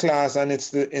one class and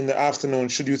it's in the afternoon,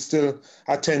 should you still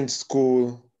attend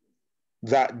school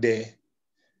that day?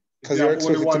 Because you're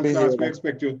expected to be here. We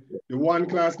expect you. The one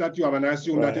class that you have, and I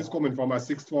assume that is coming from a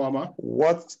 6th former.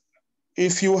 What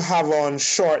if you have on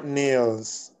short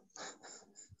nails?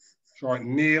 Short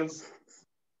nails?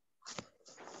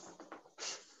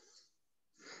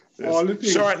 Yes. All the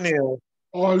things, short nails.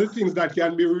 All the things that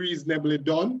can be reasonably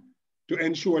done to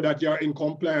ensure that you're in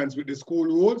compliance with the school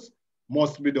rules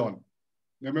must be done.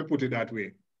 Let me put it that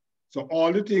way. So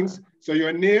all the things, so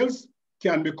your nails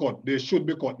can be cut. They should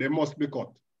be cut. They must be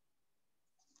cut.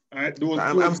 Right,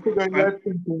 I'm figuring you're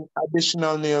thinking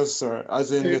additional nails, sir,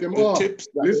 as in the tips.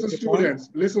 Listen,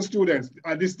 students.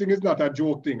 This thing is not a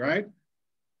joke thing, right?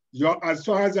 As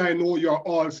far as I know, you're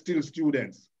all still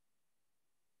students.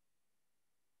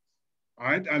 All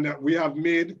right, and we have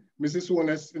made, Mrs.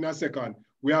 Wallace in a second,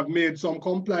 we have made some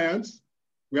compliance.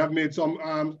 We have made some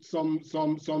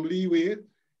leeway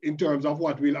in terms of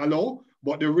what we'll allow,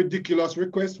 but the ridiculous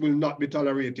request will not be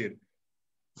tolerated.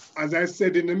 As I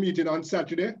said in the meeting on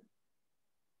Saturday,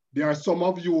 there are some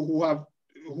of you who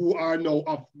are now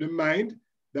of the mind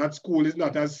that school is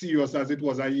not as serious as it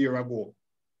was a year ago.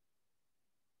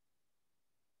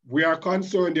 We are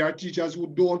concerned there are teachers who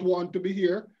don't want to be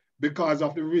here because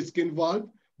of the risk involved,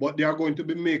 but they are going to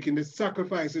be making the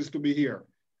sacrifices to be here.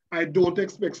 I don't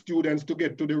expect students to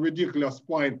get to the ridiculous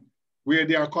point where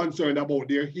they are concerned about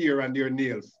their hair and their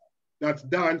nails. That's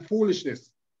darn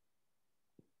foolishness.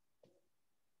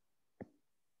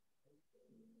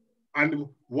 And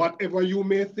whatever you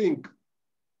may think,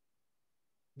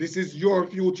 this is your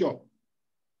future.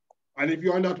 And if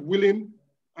you are not willing,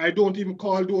 I don't even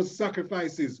call those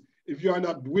sacrifices. If you are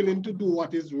not willing to do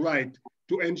what is right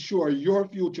to ensure your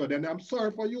future, then I'm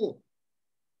sorry for you.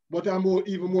 But I'm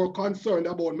even more concerned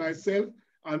about myself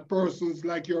and persons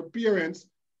like your parents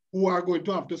who are going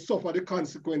to have to suffer the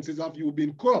consequences of you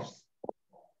being crofts.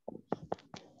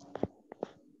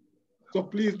 So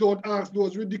please don't ask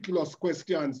those ridiculous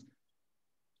questions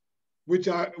which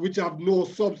have no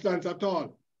substance at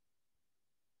all.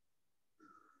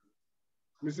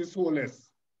 Mrs. Holness.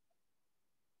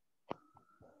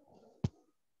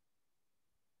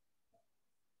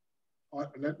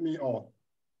 Let me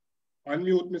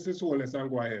unmute Mrs. Holness and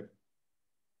go ahead.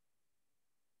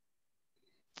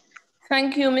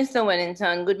 Thank you, Mr.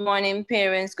 Wellington. Good morning,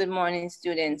 parents. Good morning,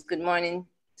 students. Good morning,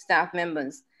 staff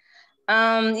members.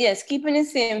 Yes, keeping the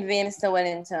same vein, Mr.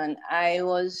 Wellington, I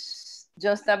was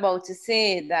just about to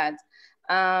say that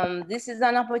this is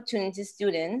an opportunity,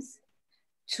 students,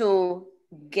 to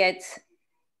get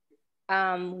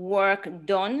work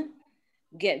done,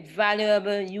 get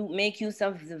valuable, make use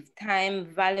of the time,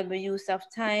 valuable use of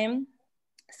time.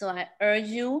 So I urge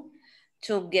you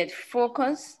to get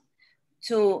focused,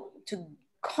 to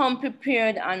come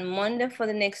prepared on Monday for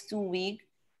the next 2 weeks,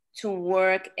 to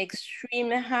work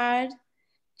extremely hard,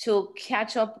 to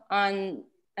catch up on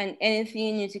anything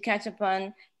you need to catch up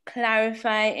on,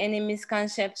 clarify any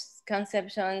misconceptions,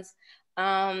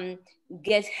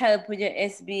 get help with your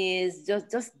SBAs,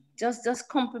 just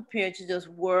come prepared to just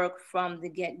work from the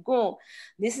get-go.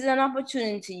 This is an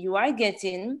opportunity you are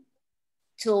getting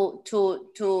to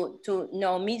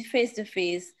now meet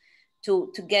face-to-face,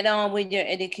 to get on with your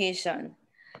education.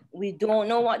 We don't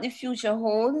know what the future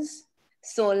holds,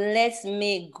 so let's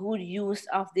make good use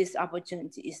of this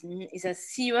opportunity. It's a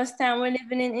serious time we're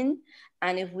living in,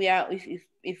 and if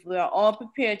if we are all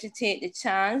prepared to take the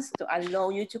chance to allow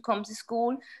you to come to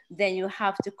school, then you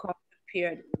have to come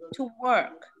prepared to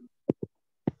work.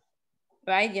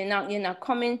 Right? You're not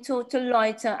coming to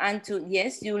loiter and to,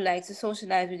 yes, you like to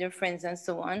socialize with your friends and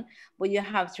so on, but you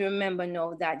have to remember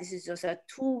now that this is just a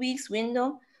 2 weeks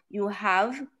window. You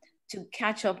have to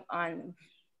catch up on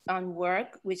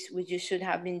work, which you should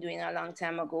have been doing a long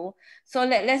time ago. So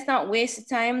let's not waste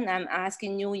the time. I'm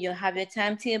asking you, you have your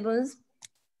timetables,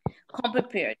 come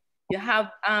prepared. You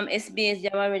have SBAs, you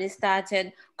have already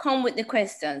started. Come with the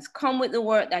questions, come with the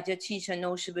work that your teacher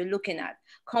knows should be looking at.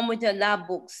 Come with your lab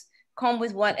books, come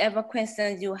with whatever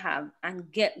questions you have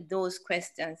and get those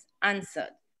questions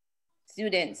answered.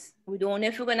 Students, we don't know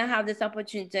if we're gonna have this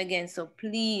opportunity again, so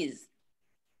please,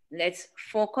 let's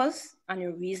focus on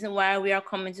the reason why we are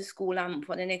coming to school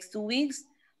for the next 2 weeks.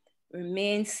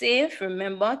 Remain safe.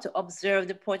 Remember to observe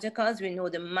the protocols. We know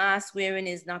the mask wearing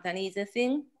is not an easy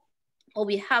thing, but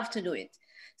we have to do it.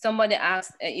 Somebody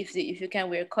asked if you can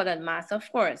wear colored masks.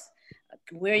 Of course,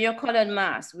 wear your colored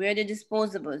mask, wear the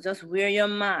disposables, just wear your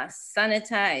mask,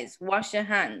 sanitize, wash your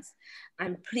hands,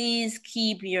 and please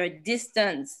keep your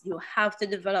distance. You have to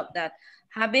develop that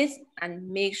habit and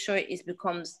make sure it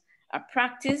becomes a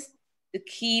practice to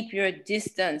keep your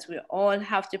distance. We all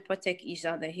have to protect each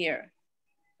other here.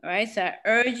 All right, so I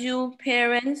urge you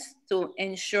parents to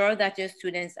ensure that your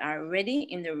students are ready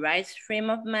in the right frame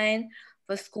of mind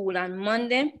for school on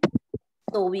Monday,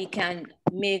 so we can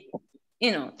make,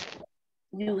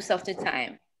 use of the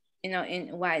time,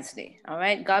 in wisely. All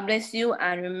right, God bless you,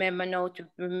 and remember now to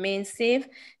remain safe,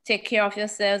 take care of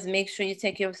yourselves, make sure you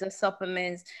take care of your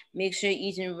supplements, make sure you're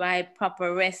eating right,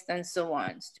 proper rest, and so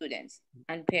on, students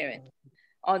and parents.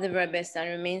 All the very best, and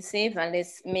remain safe, and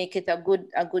let's make it a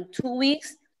good 2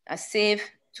 weeks, a safe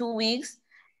 2 weeks,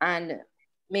 and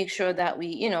make sure that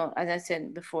we, as I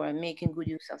said before, making good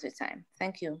use of the time.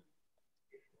 Thank you.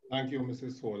 Thank you,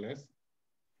 Mrs. Soles.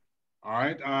 All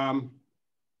right,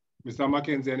 Mr.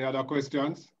 Mackenzie, any other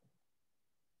questions?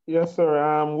 Yes,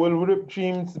 sir. Will ripped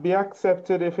jeans be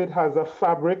accepted if it has a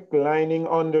fabric lining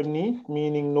underneath,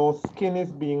 meaning no skin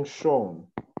is being shown?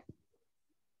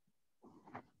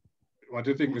 What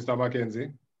do you think, Mr.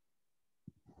 Mackenzie?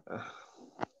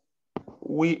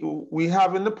 We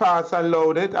have in the past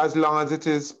allowed it as long as it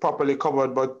is properly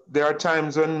covered, but there are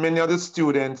times when many of the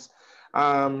students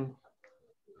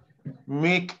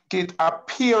make it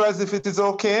appear as if it is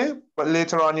okay, but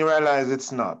later on you realize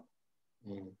it's not.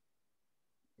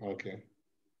 Okay.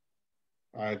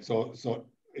 All right. So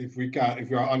if we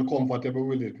are uncomfortable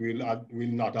with it, we'll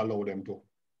not allow them to.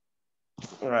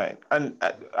 Right. And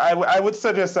I would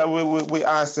suggest that we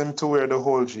ask them to wear the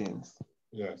whole jeans.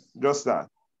 Yes. Just that.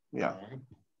 Yeah. Right.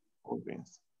 Whole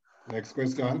jeans. Next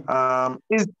question.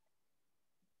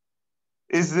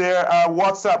 Is there a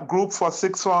WhatsApp group for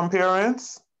sixth form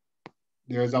parents?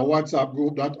 There's a WhatsApp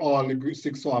group that all the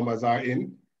sixth formers are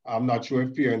in. I'm not sure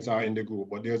if parents are in the group,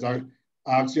 but there's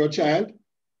ask your child.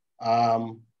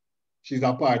 She's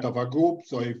a part of a group.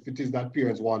 So if it is that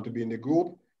parents want to be in the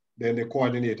group, then the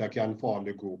coordinator can form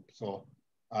the group. So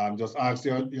just ask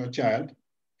your child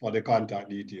for the contact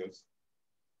details.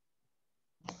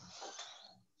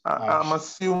 I'm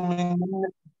assuming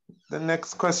the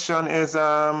next question is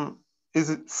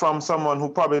it from someone who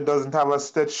probably doesn't have a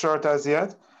Steths shirt as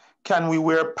yet? Can we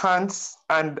wear pants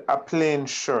and a plain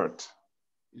shirt?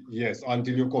 Yes,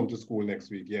 until you come to school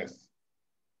next week, yes.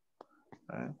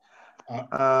 Right.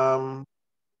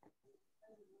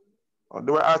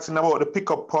 They were asking about the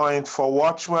pickup point for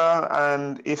Watchwell,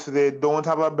 and if they don't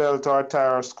have a belt or a tie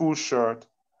or a school shirt,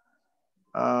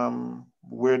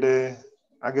 where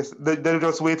I guess they'll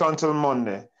just wait until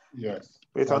Monday. Yes.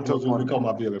 Wait until those will Monday. become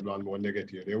available when they get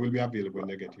here. They will be available when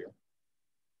they get here.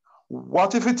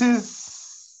 What if it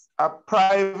is a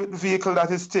private vehicle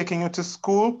that is taking you to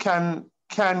school? Can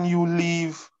you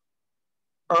leave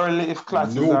early if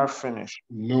classes are finished?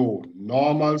 No,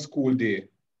 normal school day.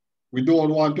 We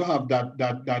don't want to have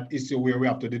that issue where we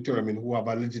have to determine who have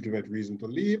a legitimate reason to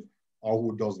leave or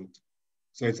who doesn't.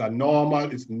 So it's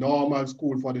normal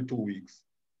school for the 2 weeks.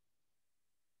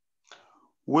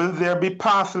 Will there be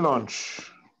path lunch?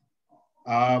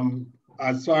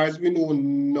 As far as we know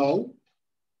now,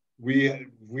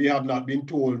 we have not been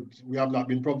told, we have not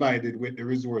been provided with the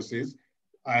resources.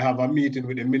 I have a meeting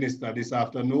with the minister this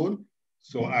afternoon,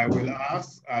 so I will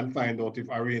ask and find out if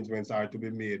arrangements are to be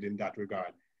made in that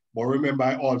regard. But remember,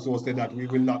 I also said that we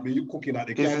will not be cooking at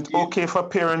the canteen. Is it okay for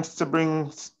parents to bring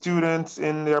students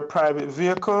in their private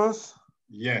vehicles?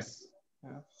 Yes.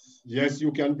 Yes,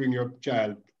 you can bring your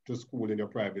child to school in your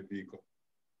private vehicle.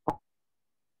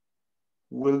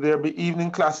 Will there be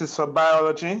evening classes for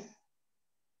biology?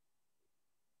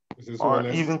 Or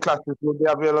even classes will be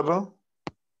available?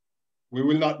 We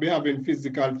will not be having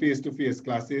physical face-to-face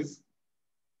classes.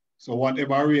 So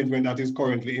whatever arrangement that is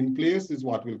currently in place is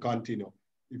what will continue.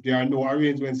 If there are no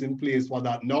arrangements in place for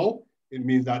that now, it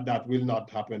means that that will not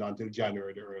happen until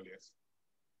January the earliest.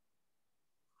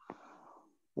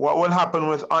 What will happen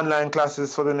with online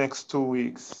classes for the next 2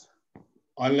 weeks?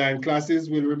 Online classes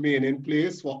will remain in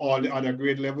place for all the other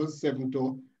grade levels,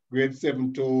 grade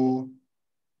 7 to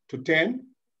 10.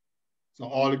 So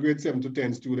all the grade 7 to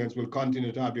 10 students will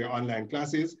continue to have their online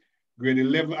classes. Grade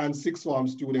 11 and 6th form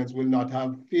students will not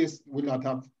have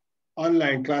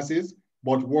online classes,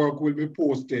 but work will be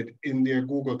posted in their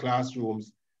Google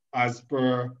Classrooms as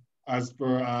per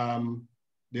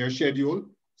their schedule.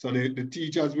 So the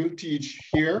teachers will teach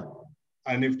here,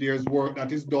 and if there's work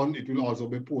that is done, it will also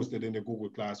be posted in the Google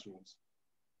Classrooms.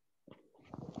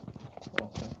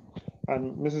 Okay.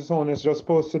 And Mrs. Honus just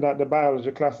posted that the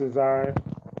biology classes are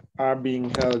being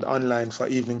held online for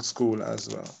evening school as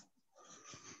well.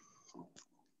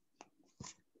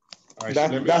 All right, so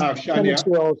let me ask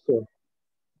Shania. Also.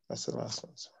 That's the last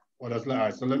one. Well, that's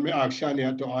right. So let me ask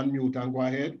Shania to unmute and go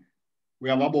ahead. We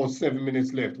have about 7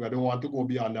 minutes left. We don't want to go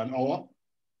beyond an hour.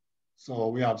 So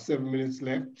we have 7 minutes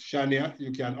left. Shania,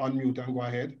 you can unmute and go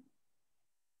ahead.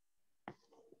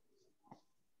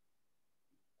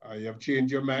 You have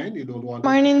changed your mind. You don't want to.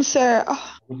 Morning, sir.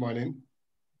 Good morning.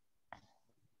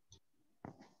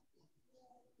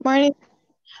 Morning.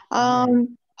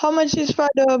 How much is for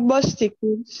the bus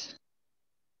tickets?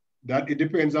 That it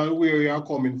depends on where you are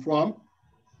coming from.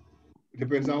 It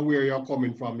depends on where you are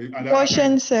coming from.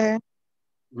 Question, sir.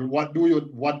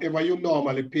 Whatever you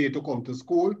normally pay to come to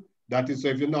school, that is, so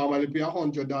if you normally pay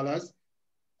 $100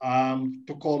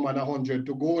 to come and $100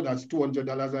 to go, that's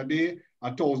 $200 a day,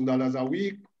 $1,000 a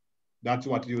week. That's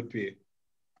what you'd pay.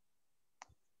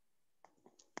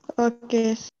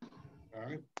 Okay. All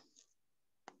right.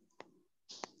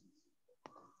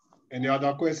 Any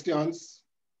other questions?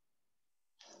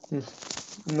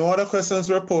 No other questions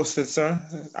were posted, sir.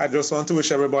 I just want to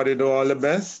wish everybody all the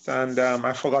best. And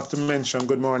I forgot to mention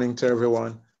good morning to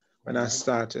everyone when I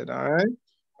started. All right.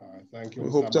 All right. Thank you.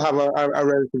 We hope to have a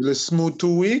relatively smooth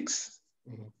 2 weeks.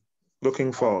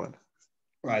 Looking forward.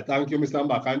 Right. Thank you, Mr.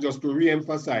 Mbaka. And just to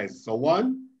re-emphasize, so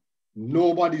 1,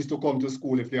 nobody's to come to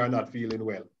school if they are not feeling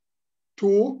well.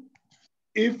 2,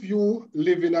 if you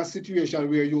live in a situation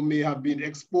where you may have been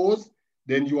exposed,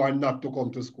 then you are not to come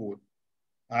to school.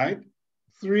 All right.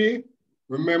 3,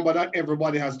 remember that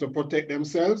everybody has to protect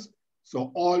themselves.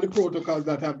 So all the protocols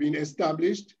that have been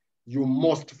established, you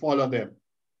must follow them.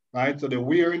 Right. So the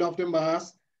wearing of the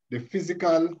mask, the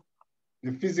physical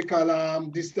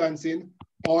distancing,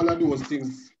 all of those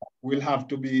things will have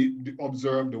to be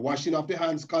observed. The washing of the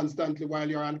hands constantly while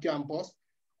you're on campus.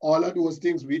 All of those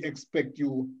things, we expect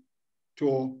you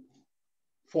to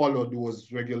follow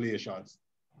those regulations,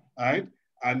 right?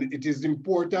 And it is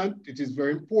important, it is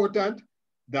very important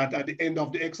that at the end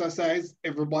of the exercise,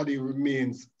 everybody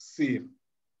remains safe.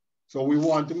 So we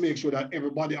want to make sure that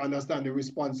everybody understands the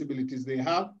responsibilities they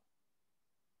have,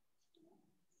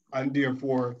 and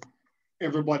therefore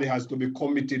everybody has to be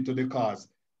committed to the cause.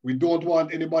 We don't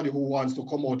want anybody who wants to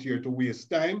come out here to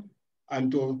waste time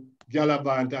and to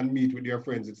gallivant and meet with their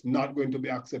friends. It's not going to be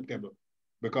acceptable,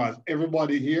 because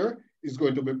everybody here is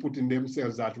going to be putting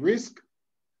themselves at risk,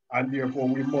 and therefore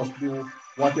we must do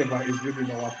whatever is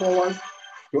within our powers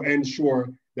to ensure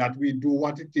that we do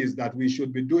what it is that we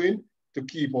should be doing to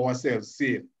keep ourselves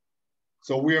safe.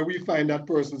 So where we find that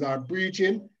persons are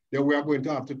breaching, then we are going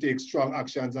to have to take strong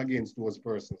actions against those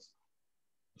persons.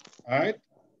 All right?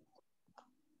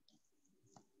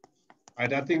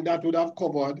 And I think that would have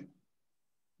covered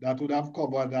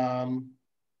the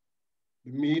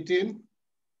meeting.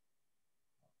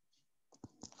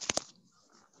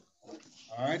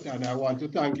 All right, and I want to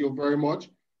thank you very much.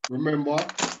 Remember,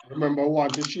 I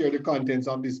want to share the contents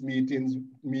of this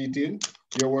meeting.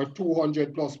 There were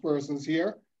 200+ persons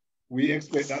here. We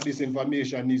expect that this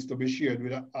information needs to be shared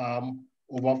with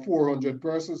over 400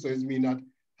 persons. So it means that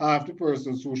half the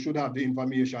persons who should have the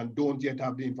information don't yet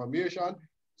have the information.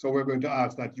 So we're going to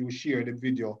ask that you share the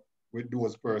video with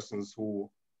those persons who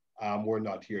were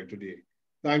not here today.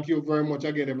 Thank you very much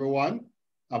again, everyone.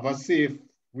 Have a safe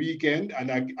weekend.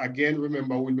 And again,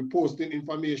 remember, we'll be posting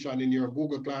information in your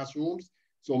Google Classrooms.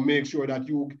 So make sure that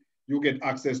you get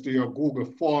access to your Google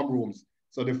form rooms.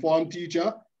 So the form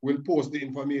teacher will post the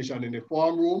information in the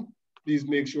form room. Please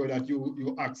make sure that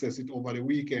you access it over the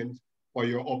weekend for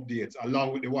your updates,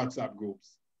 along with the WhatsApp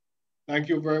groups. Thank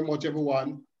you very much,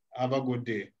 everyone. Have a good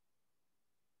day.